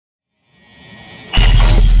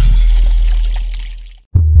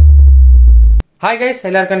Hi guys,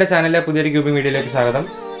 എല്ലാവർക്കും എൻ്റെ ചാനലിലെ പുതിയൊരു ക്യൂബിംഗ് വീഡിയോയിലേക്ക് സ്വാഗതം.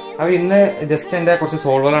 അപ്പോൾ ഇന്ന് ജസ്റ്റ് എൻ്റെ കുറച്ച്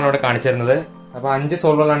സോൾവുകളാണ് ഇവിടെ കാണിച്ചു തരുന്നത്. അപ്പോൾ 5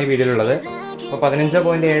 സോൾവുകളാണ് ഈ വീഡിയോയിലുള്ളത്. അപ്പോൾ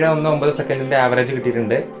 15.719 സെക്കൻഡിന്റെ ആവറേജ്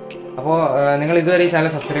കിട്ടിയിട്ടുണ്ട്. അപ്പോൾ നിങ്ങൾ ഇതുവരെ ഈ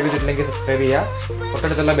ചാനൽ സബ്സ്ക്രൈബ് ചെയ്തിട്ടില്ലെങ്കിൽ സബ്സ്ക്രൈബ് ചെയ്യുക.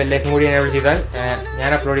 തൊട്ടടുത്തുള്ള ബെല്ലൈക്കൺ കൂടി എനേബിൾ ചെയ്താൽ ഞാൻ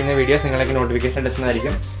അപ്ലോഡ് ചെയ്യുന്ന വീഡിയോസ് നിങ്ങൾക്ക് നോട്ടിഫിക്കേഷൻ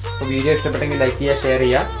എത്തുന്നതായിരിക്കും. അപ്പോൾ വീഡിയോ ഇഷ്ടപ്പെട്ടെങ്കിൽ ലൈക്ക് ചെയ്യുക, ഷെയർ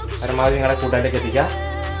ചെയ്യുക, പരമാവധി നിങ്ങളെ കൂട്ടുകാരിലേക്ക് എത്തിക്കുക.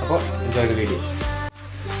 അപ്പോൾ enjoy the video.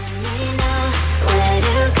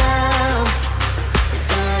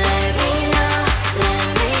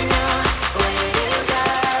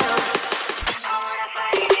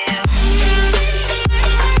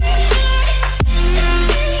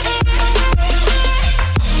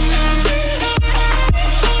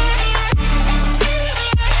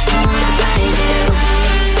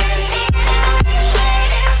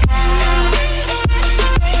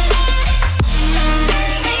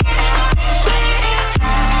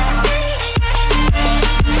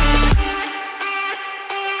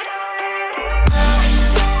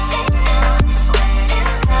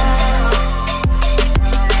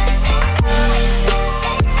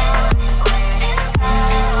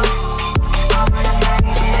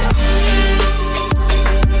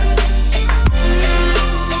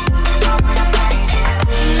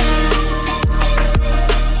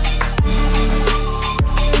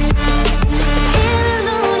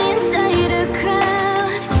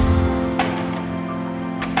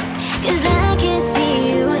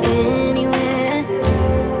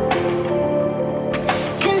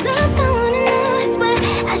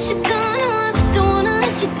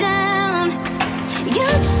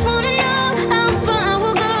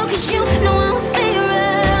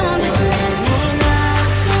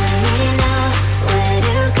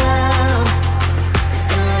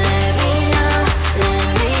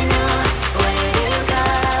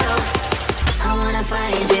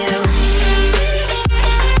 Find you.